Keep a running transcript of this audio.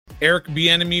Eric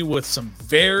Bieniemy with some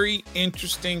very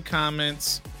interesting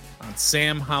comments on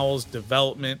Sam Howell's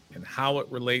development and how it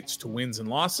relates to wins and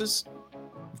losses.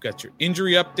 We've got your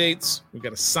injury updates. We've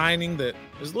got a signing that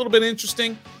is a little bit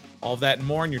interesting. All that and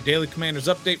more in your Daily Commanders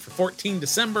update for 14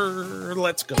 December.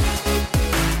 Let's go.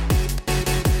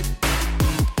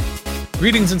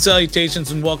 Greetings and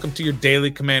salutations, and welcome to your Daily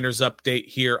Commanders update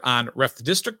here on Ref the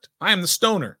District. I am the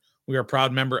Stoner. We are a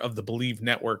proud member of the Believe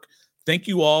Network. Thank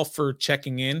you all for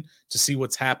checking in to see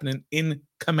what's happening in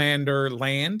Commander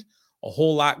land. A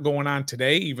whole lot going on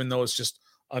today, even though it's just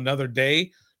another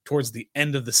day towards the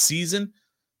end of the season.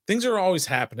 Things are always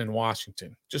happening in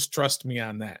Washington. Just trust me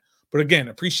on that. But again,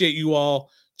 appreciate you all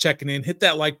checking in. Hit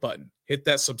that like button. Hit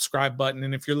that subscribe button.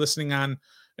 And if you're listening on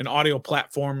an audio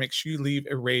platform, make sure you leave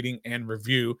a rating and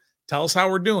review. Tell us how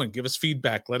we're doing. Give us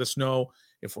feedback. Let us know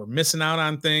if we're missing out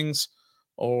on things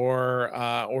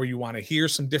or you want to hear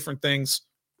some different things.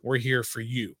 We're here for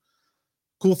you.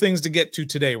 Cool things to get to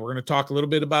today. We're going to talk a little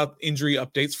bit about injury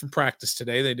updates from practice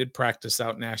today. They did practice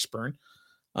out in Ashburn.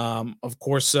 Of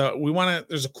course,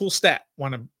 there's a cool stat I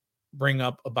want to bring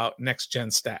up about next gen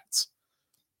stats.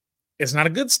 It's not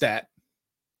a good stat.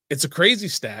 It's a crazy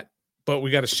stat, but we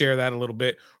got to share that a little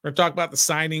bit. We're going to talk about the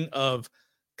signing of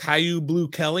Kyu Blu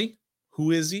Kelly.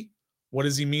 Who is he? What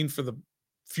does he mean for the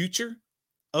future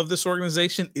of this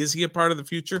organization? Is he a part of the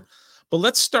future? But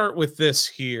let's start with this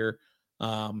here.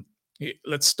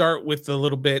 Let's start with a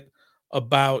little bit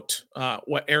about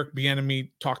what Eric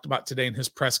Bieniemy talked about today in his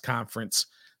press conference.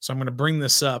 So I'm going to bring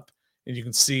this up and you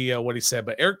can see what he said.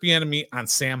 But Eric Bieniemy on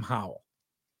Sam Howell.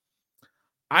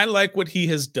 I like what he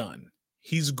has done.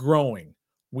 He's growing.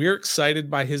 We're excited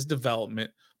by his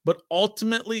development, but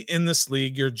ultimately in this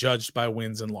league, you're judged by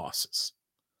wins and losses.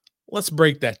 Let's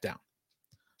break that down.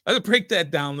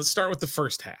 Let's start with the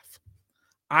first half.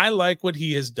 I like what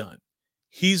he has done.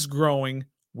 He's growing.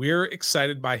 We're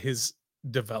excited by his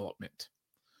development.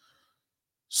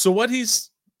 So what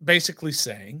he's basically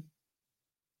saying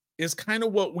is kind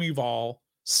of what we've all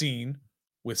seen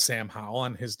with Sam Howell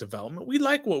on his development. We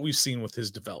like what we've seen with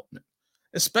his development,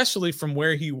 especially from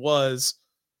where he was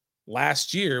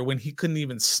last year when he couldn't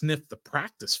even sniff the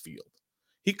practice field.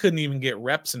 He couldn't even get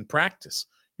reps in practice.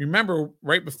 Remember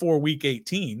right before week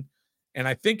 18, and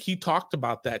I think he talked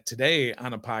about that today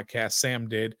on a podcast Sam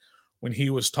did when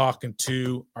he was talking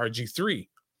to RG3.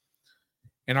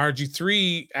 And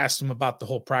RG3 asked him about the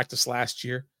whole practice last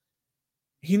year.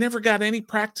 He never got any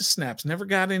practice snaps, never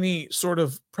got any sort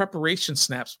of preparation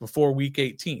snaps before week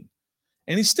 18.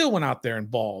 And he still went out there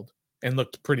and balled and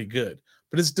looked pretty good.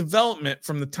 But his development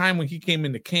from the time when he came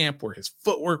into camp where his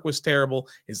footwork was terrible,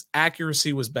 his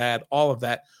accuracy was bad, all of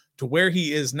that, to where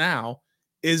he is now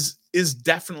is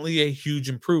definitely a huge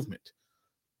improvement.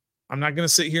 I'm not going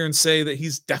to sit here and say that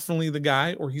he's definitely the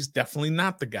guy or he's definitely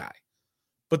not the guy,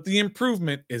 but the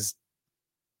improvement is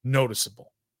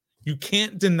noticeable. You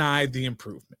can't deny the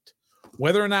improvement.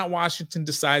 Whether or not Washington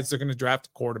decides they're going to draft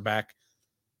a quarterback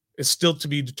is still to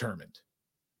be determined,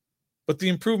 but the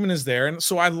improvement is there. And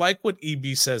so I like what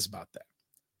EB says about that.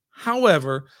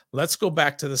 However, let's go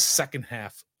back to the second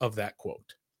half of that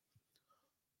quote.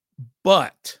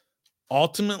 But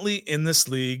ultimately in this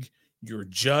league, you're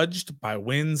judged by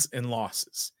wins and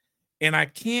losses. And I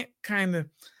can't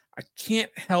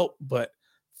help but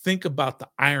think about the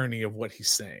irony of what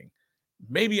he's saying.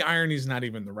 Maybe irony is not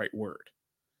even the right word.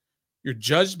 You're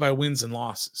judged by wins and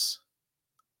losses.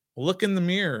 Look in the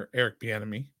mirror, Eric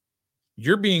Bieniemy.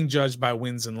 You're being judged by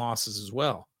wins and losses as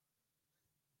well.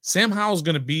 Sam Howell's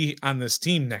going to be on this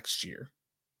team next year,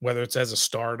 whether it's as a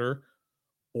starter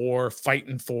or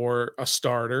fighting for a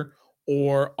starter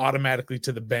or automatically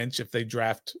to the bench if they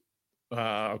draft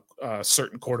a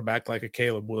certain quarterback like a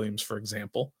Caleb Williams, for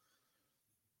example.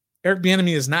 Eric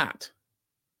Bieniemy is not.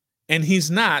 And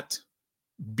he's not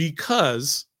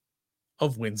because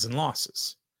of wins and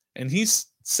losses. And he's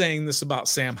saying this about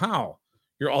Sam Howell.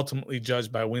 You're ultimately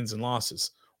judged by wins and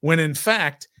losses. When in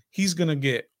fact, he's going to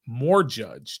get more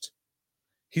judged.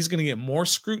 He's going to get more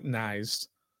scrutinized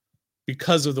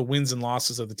because of the wins and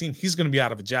losses of the team. He's going to be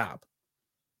out of a job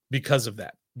because of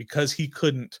that, because he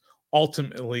couldn't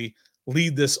ultimately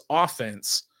lead this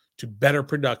offense to better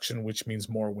production, which means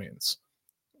more wins.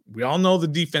 We all know the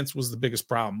defense was the biggest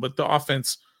problem, but the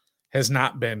offense has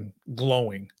not been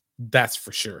glowing. That's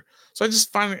for sure. So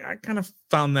I kind of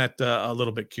found that a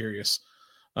little bit curious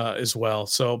as well.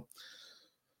 So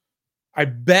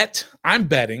I'm betting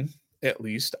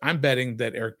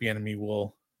that Eric Bieniemy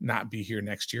will not be here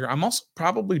next year. I'm also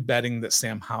probably betting that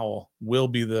Sam Howell will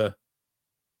be the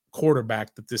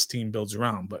quarterback that this team builds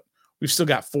around, but we've still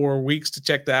got 4 weeks to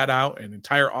check that out, an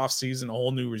entire offseason, a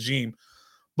whole new regime.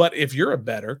 But if you're a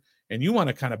bettor and you want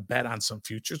to kind of bet on some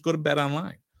futures, go to Bet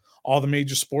Online. All the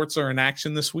major sports are in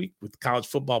action this week with college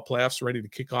football playoffs ready to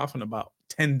kick off in about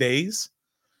 10 days.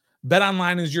 Bet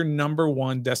Online is your number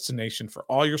one destination for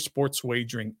all your sports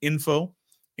wagering info,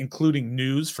 including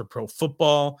news for pro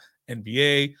football,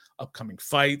 NBA, upcoming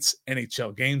fights,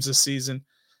 NHL games this season.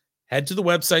 Head to the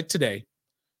website today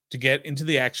to get into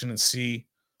the action and see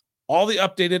all the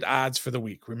updated odds for the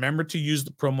week. Remember to use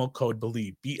the promo code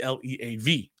BELIEVE,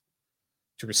 BLEAV,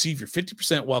 to receive your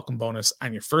 50% welcome bonus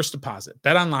on your first deposit.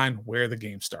 Bet Online, where the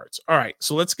game starts. All right,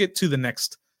 so let's get to the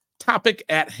next topic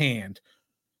at hand.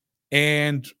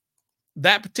 And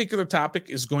that particular topic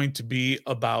is going to be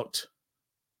about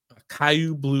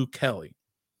Kyu Blu Kelly.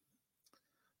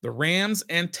 The Rams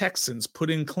and Texans put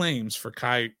in claims for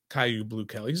Kyu Blu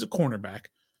Kelly. He's a cornerback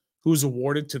who was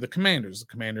awarded to the Commanders. The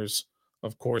Commanders,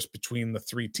 of course, between the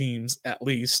three teams at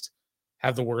least,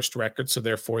 have the worst record, so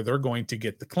therefore they're going to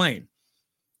get the claim.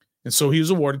 And so he was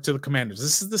awarded to the Commanders.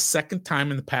 This is the second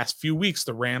time in the past few weeks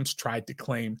the Rams tried to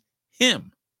claim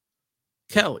him,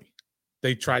 Kelly.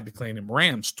 They tried to claim him.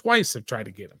 Rams twice have tried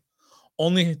to get him,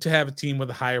 only to have a team with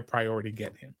a higher priority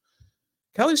get him.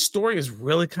 Kelly's story is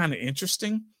really kind of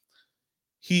interesting.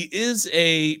 He is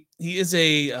a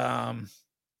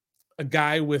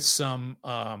guy with some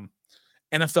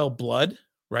NFL blood,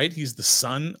 right? He's the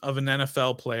son of an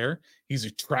NFL player. He's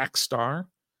a track star.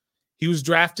 He was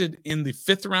drafted in the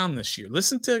 5th round this year.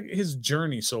 Listen to his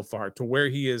journey so far to where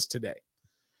he is today.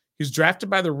 He was drafted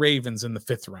by the Ravens in the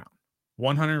 5th round,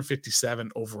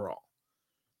 157 overall.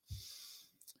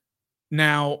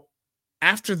 Now,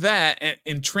 after that,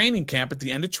 in training camp, at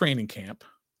the end of training camp,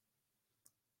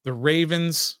 the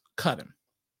Ravens cut him,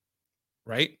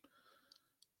 right?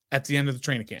 At the end of the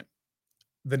training camp.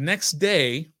 The next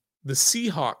day, the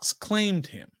Seahawks claimed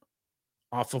him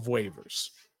off of waivers.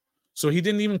 So he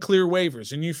didn't even clear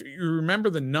waivers. And you remember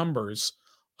the numbers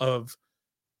of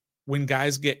when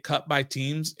guys get cut by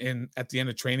teams at the end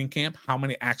of training camp, how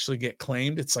many actually get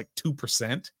claimed? It's like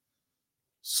 2%.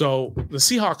 So the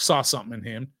Seahawks saw something in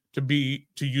him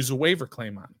to use a waiver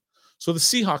claim on him. So the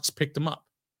Seahawks picked him up.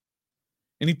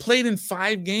 And he played in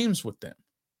 5 games with them.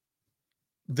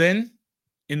 Then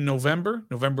in November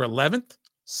 11th,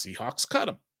 Seahawks cut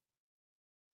him.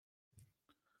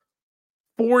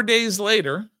 4 days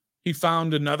later, he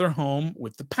found another home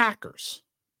with the Packers.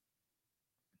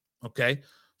 Okay,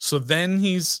 so then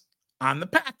he's on the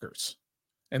Packers.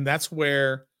 And that's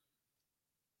where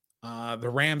the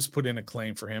Rams put in a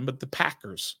claim for him, but the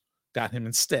Packers got him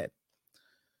instead.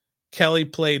 Kelly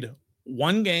played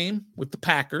 1 game with the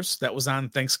Packers. That was on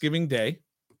Thanksgiving Day.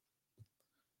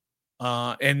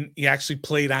 And he actually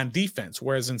played on defense,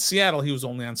 whereas in Seattle, he was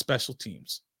only on special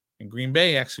teams. In Green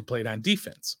Bay, he actually played on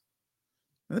defense.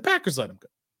 And the Packers let him go.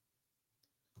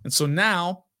 And so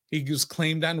now he was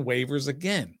claimed on waivers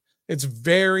again. It's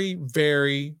very,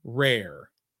 very rare.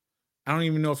 I don't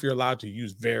even know if you're allowed to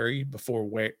use very before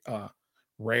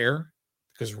rare,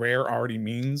 because rare already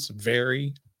means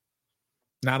very,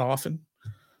 not often.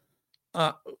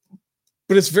 But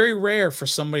it's very rare for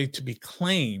somebody to be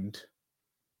claimed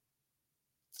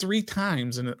 3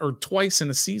 times or twice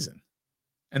in a season.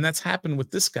 And that's happened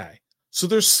with this guy. So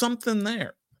there's something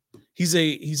there. He's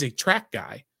a track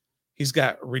guy. He's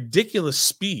got ridiculous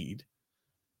speed.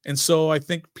 And so I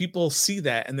think people see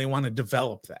that and they want to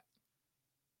develop that.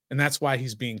 And that's why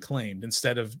he's being claimed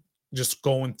instead of just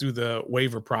going through the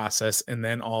waiver process and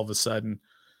then all of a sudden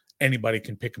anybody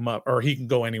can pick him up or he can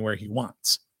go anywhere he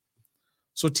wants.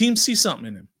 So teams see something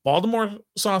in him. Baltimore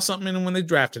saw something in him when they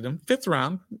drafted him. 5th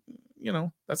round,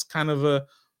 that's kind of a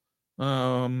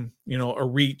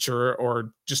reach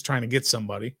or just trying to get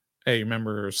somebody. Hey,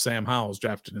 remember Sam Howells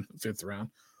drafted in the 5th round.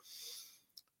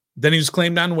 Then he was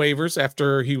claimed on waivers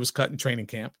after he was cut in training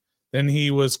camp. Then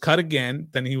he was cut again.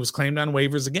 Then he was claimed on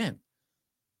waivers again.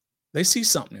 They see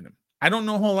something in him. I don't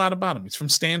know a whole lot about him. He's from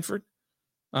Stanford,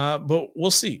 but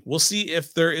we'll see. We'll see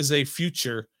if there is a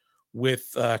future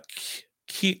with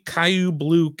Kyu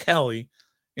Blu Kelly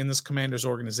in this Commanders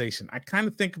organization. I kind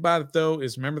of think about it, though,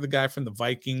 is remember the guy from the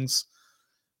Vikings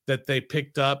that they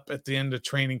picked up at the end of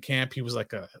training camp? He was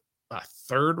like a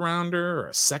 3rd rounder or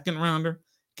a 2nd rounder.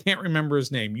 Can't remember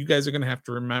his name. You guys are going to have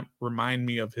to remind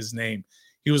me of his name.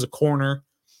 He was a corner.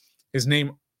 His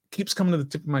name keeps coming to the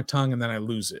tip of my tongue, and then I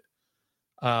lose it.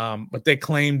 But they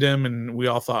claimed him, and we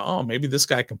all thought, oh, maybe this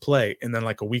guy can play. And then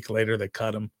like a week later, they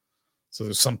cut him. So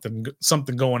there's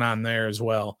something going on there as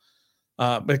well.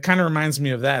 But it kind of reminds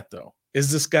me of that, though.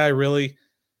 Is this guy really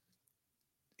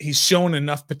 – he's shown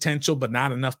enough potential, but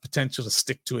not enough potential to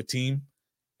stick to a team?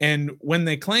 And when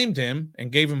they claimed him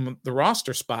and gave him the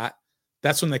roster spot,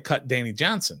 that's when they cut Danny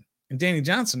Johnson. And Danny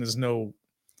Johnson is no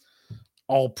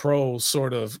all-pro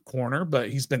sort of corner,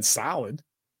 but he's been solid.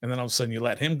 And then all of a sudden you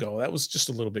let him go. That was just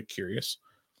a little bit curious.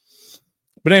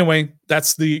 But anyway,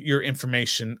 that's your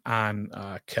information on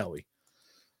Kelly.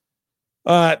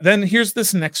 Then here's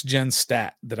this next gen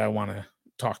stat that I want to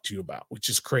talk to you about, which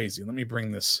is crazy. Let me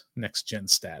bring this next gen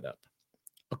stat up.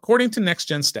 According to next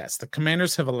gen stats, the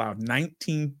Commanders have allowed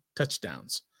 19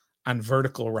 touchdowns on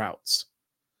vertical routes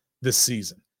this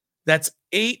season. That's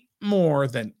 8 more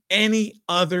than any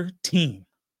other team.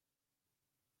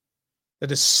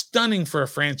 That is stunning for a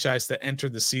franchise that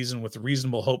entered the season with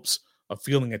reasonable hopes of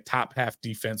fielding a top half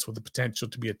defense with the potential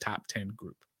to be a top 10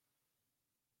 group.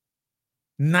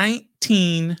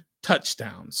 19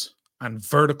 touchdowns on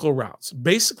vertical routes.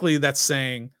 Basically, that's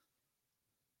saying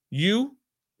you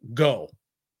go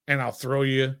and I'll throw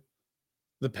you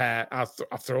the pass.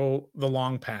 I'll throw the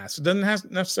long pass. It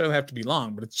doesn't necessarily have to be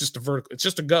long, but it's just a vertical. It's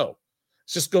just a go.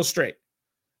 It's just go straight.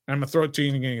 And I'm going to throw it to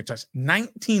you and you're going to get a touch.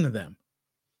 19 of them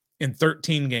in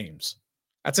 13 games.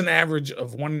 That's an average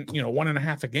of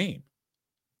 1.5 a game.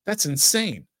 That's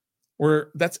insane.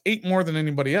 That's 8 more than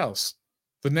anybody else.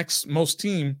 The next most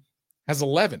team has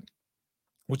 11,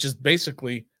 which is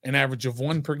basically an average of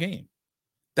 1 per game.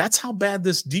 That's how bad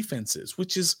this defense is,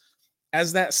 which is,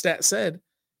 as that stat said,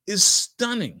 is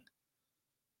stunning.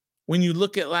 When you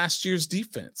look at last year's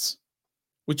defense,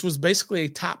 which was basically a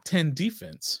top 10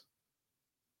 defense,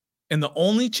 and the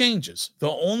only changes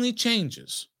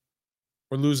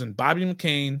were losing Bobby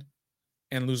McCain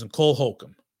and losing Cole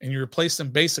Holcomb. And you replace them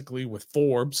basically with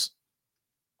Forbes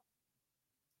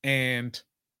and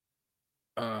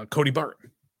Cody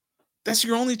Barton. That's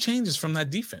your only changes from that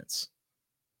defense.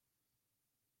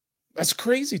 That's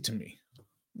crazy to me.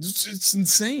 It's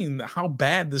insane how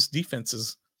bad this defense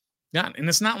has gotten. And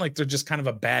it's not like they're just kind of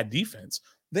a bad defense.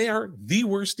 They are the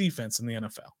worst defense in the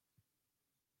NFL.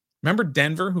 Remember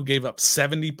Denver, who gave up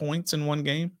 70 points in one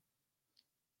game?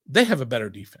 They have a better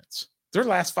defense. Their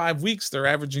last 5 weeks, they're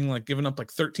averaging giving up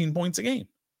 13 points a game.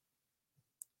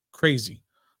 Crazy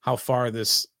how far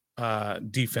this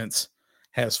defense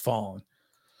has fallen.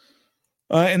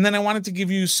 And then I wanted to give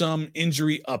you some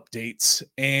injury updates.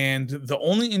 And the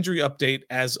only injury update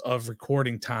as of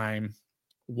recording time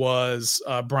was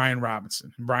Brian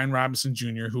Robinson. Brian Robinson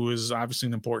Jr., who is obviously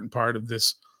an important part of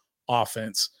this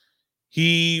offense.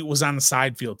 He was on the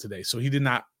side field today, so he did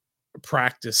not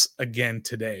practice again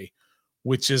today,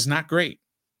 which is not great.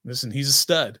 Listen, he's a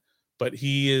stud, but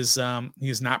he is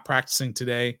not practicing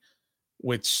today,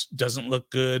 which doesn't look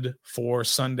good for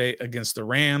Sunday against the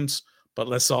Rams. But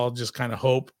let's all just kind of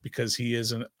hope, because he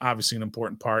is obviously an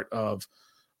important part of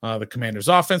the Commanders'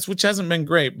 offense, which hasn't been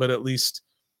great, but at least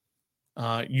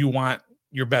you want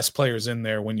your best players in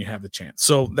there when you have the chance.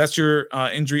 So that's your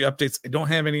injury updates. I don't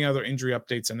have any other injury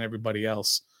updates on everybody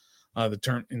else.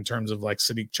 In terms of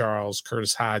Sadiq Charles,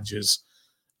 Curtis Hodges,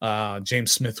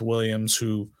 James Smith-Williams,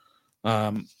 who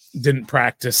didn't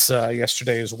practice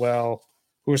yesterday as well.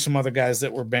 Who are some other guys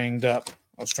that were banged up?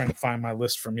 I was trying to find my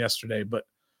list from yesterday, but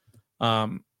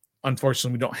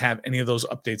unfortunately, we don't have any of those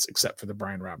updates except for the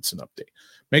Brian Robinson update.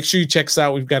 Make sure you check us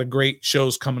out. We've got a great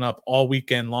shows coming up all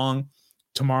weekend long.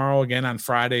 Tomorrow, again on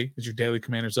Friday, is your Daily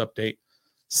Commanders update.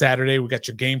 Saturday, we got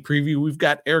your game preview. We've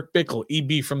got Eric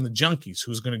Bieniemy, EB from the Junkies,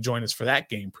 who's going to join us for that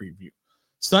game preview.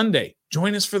 Sunday,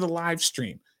 join us for the live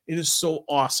stream. It is so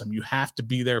awesome. You have to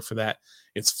be there for that.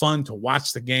 It's fun to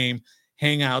watch the game,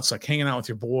 hang out. It's like hanging out with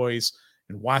your boys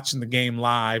and watching the game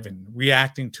live and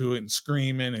reacting to it and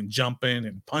screaming and jumping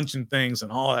and punching things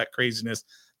and all that craziness.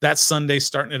 That's Sunday,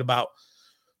 starting at about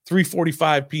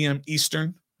 3:45 p.m.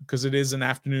 Eastern, because it is an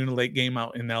afternoon, a late game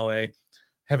out in LA.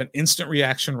 Have an instant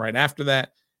reaction right after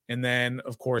that. And then,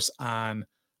 of course, on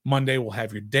Monday, we'll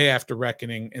have your day after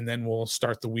reckoning, and then we'll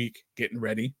start the week getting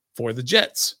ready for the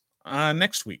Jets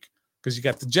next week, because you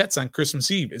got the Jets on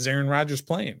Christmas Eve. Is Aaron Rodgers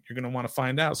playing? You're going to want to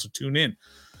find out, so tune in.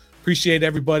 Appreciate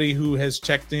everybody who has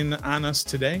checked in on us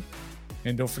today.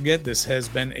 And don't forget, this has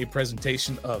been a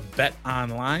presentation of Bet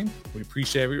Online. We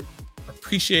appreciate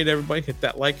everybody. Hit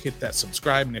that like, hit that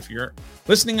subscribe. And if you're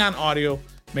listening on audio,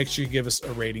 make sure you give us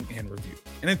a rating and review.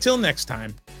 And until next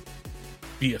time,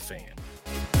 be a fan.